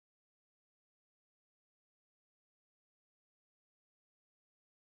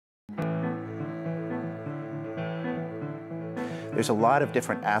There's a lot of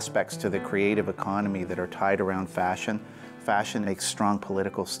different aspects to the creative economy that are tied around fashion. Fashion makes strong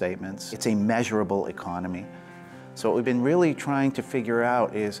political statements. It's a measurable economy. So what we've been really trying to figure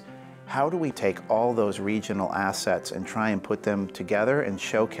out is how do we take all those regional assets and try and put them together and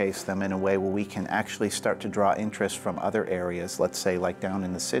showcase them in a way where we can actually start to draw interest from other areas, let's say like down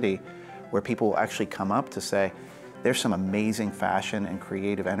in the city, where people will actually come up to say, there's some amazing fashion and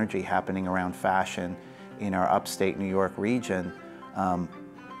creative energy happening around fashion in our upstate New York region.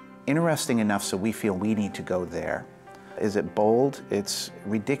 Interesting enough so we feel we need to go there. Is it bold? It's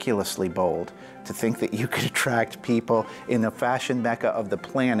ridiculously bold to think that you could attract people in the fashion mecca of the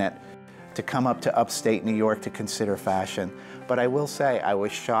planet to come up to upstate New York to consider fashion. But I will say I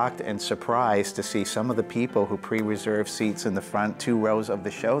was shocked and surprised to see some of the people who pre-reserved seats in the front 2 rows of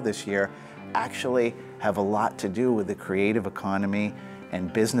the show this year actually have a lot to do with the creative economy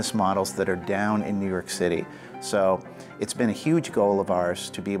and business models that are down in New York City. So it's been a huge goal of ours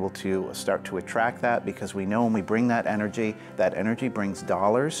to be able to start to attract that, because we know when we bring that energy brings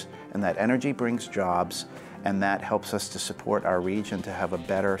dollars, and that energy brings jobs, and that helps us to support our region to have a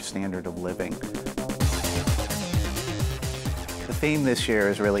better standard of living. The theme this year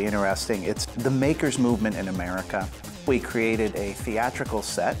is really interesting. It's the makers movement in America. We created a theatrical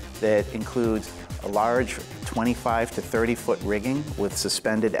set that includes a large 25 to 30 foot rigging with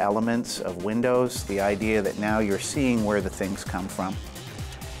suspended elements of windows, the idea that now you're seeing where the things come from.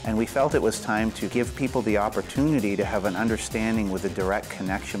 And we felt it was time to give people the opportunity to have an understanding with a direct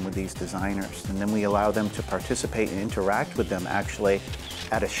connection with these designers. And then we allow them to participate and interact with them actually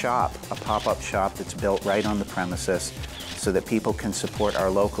at a shop, a pop-up shop that's built right on the premises, so that people can support our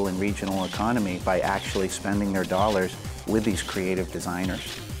local and regional economy by actually spending their dollars with these creative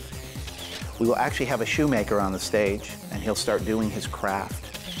designers. We will actually have a shoemaker on the stage, and he'll start doing his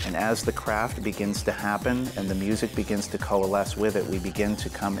craft. And as the craft begins to happen and the music begins to coalesce with it, we begin to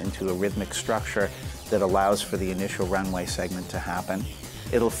come into a rhythmic structure that allows for the initial runway segment to happen.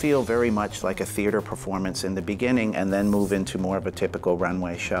 It'll feel very much like a theater performance in the beginning and then move into more of a typical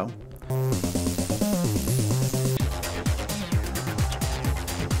runway show.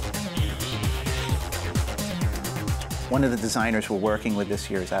 One of the designers we're working with this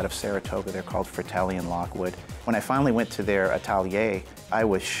year is out of Saratoga. They're called Fratelli and Lockwood. When I finally went to their atelier, I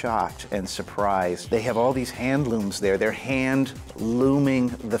was shocked and surprised. They have all these hand looms there. They're hand looming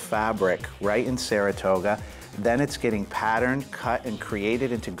the fabric right in Saratoga. Then it's getting patterned, cut, and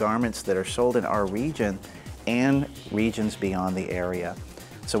created into garments that are sold in our region and regions beyond the area.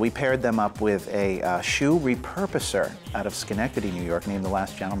 So we paired them up with a shoe repurposer out of Schenectady, New York, named The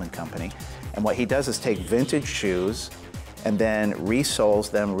Last Gentleman Company. And what he does is take vintage shoes and then resoles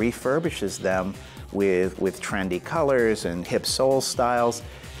them, refurbishes them with trendy colors and hip sole styles.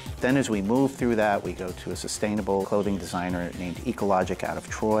 Then as we move through that, we go to a sustainable clothing designer named Ecologic out of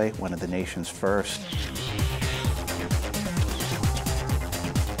Troy, one of the nation's first.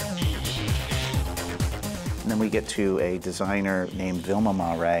 And then we get to a designer named Vilma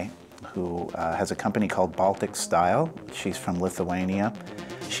Mare, who has a company called Baltic Style. She's from Lithuania.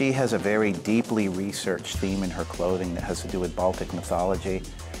 She has a very deeply researched theme in her clothing that has to do with Baltic mythology.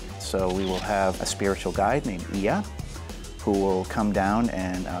 So we will have a spiritual guide named Iya, who will come down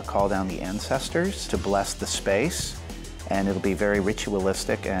and call down the ancestors to bless the space. And it'll be very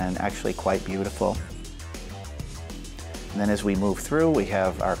ritualistic and actually quite beautiful. And then as we move through, we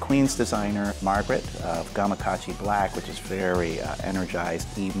have our Queen's designer, Margaret, of Gamakatchi Black, which is very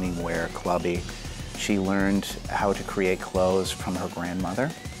energized, evening wear, clubby. She learned how to create clothes from her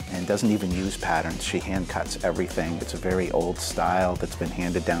grandmother and doesn't even use patterns. She hand cuts everything. It's a very old style that's been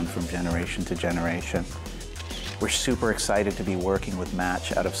handed down from generation to generation. We're super excited to be working with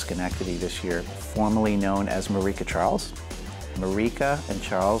Match out of Schenectady this year, formerly known as Marika Charles. Marika and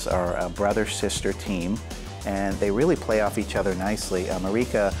Charles are a brother-sister team, and they really play off each other nicely.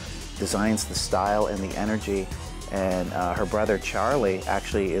 Marika designs the style and the energy, and her brother Charlie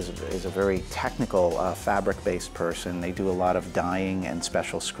actually is a very technical fabric-based person. They do a lot of dyeing and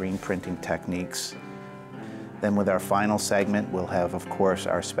special screen printing techniques. Then with our final segment, we'll have, of course,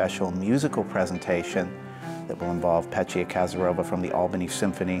 our special musical presentation that will involve Pecia Kazarova from the Albany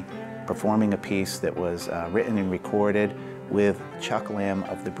Symphony performing a piece that was written and recorded with Chuck Lamb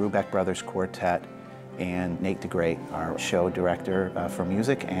of the Brubeck Brothers Quartet and Nate DeGreat, our show director for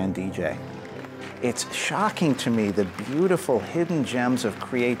music and DJ. It's shocking to me the beautiful hidden gems of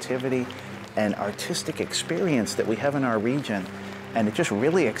creativity and artistic experience that we have in our region. And it just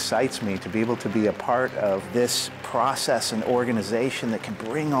really excites me to be able to be a part of this process and organization that can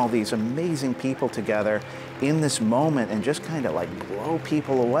bring all these amazing people together in this moment and just kind of like blow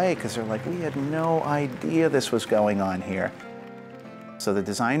people away, because they're like, we had no idea this was going on here. So the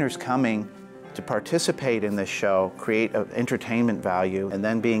designers coming to participate in this show create an entertainment value, and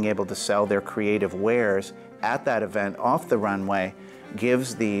then being able to sell their creative wares at that event off the runway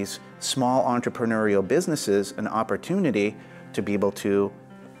gives these small entrepreneurial businesses an opportunity to be able to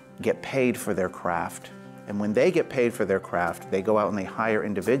get paid for their craft. And when they get paid for their craft, they go out and they hire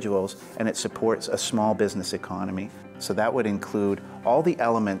individuals, and it supports a small business economy. So that would include all the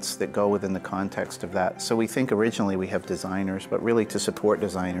elements that go within the context of that. So we think originally we have designers, but really to support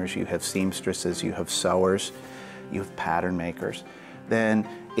designers, you have seamstresses, you have sewers, you have pattern makers. Then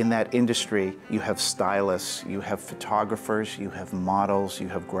in that industry, you have stylists, you have photographers, you have models, you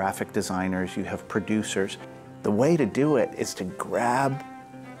have graphic designers, you have producers. The way to do it is to grab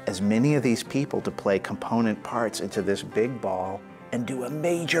as many of these people to play component parts into this big ball and do a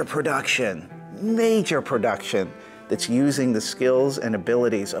major production that's using the skills and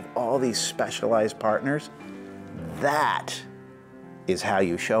abilities of all these specialized partners. That is how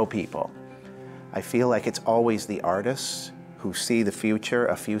you show people. I feel like it's always the artists who see the future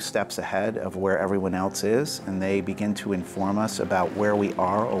a few steps ahead of where everyone else is, and they begin to inform us about where we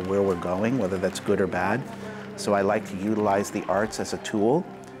are or where we're going, whether that's good or bad. So I like to utilize the arts as a tool.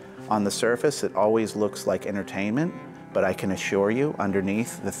 On the surface, it always looks like entertainment, but I can assure you,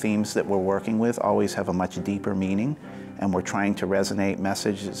 underneath, the themes that we're working with always have a much deeper meaning, and we're trying to resonate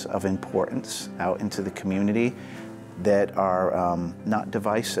messages of importance out into the community that are not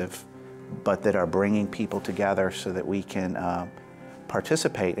divisive, but that are bringing people together so that we can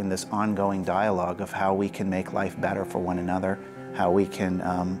participate in this ongoing dialogue of how we can make life better for one another, how we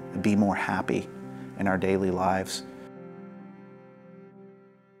can be more happy in our daily lives.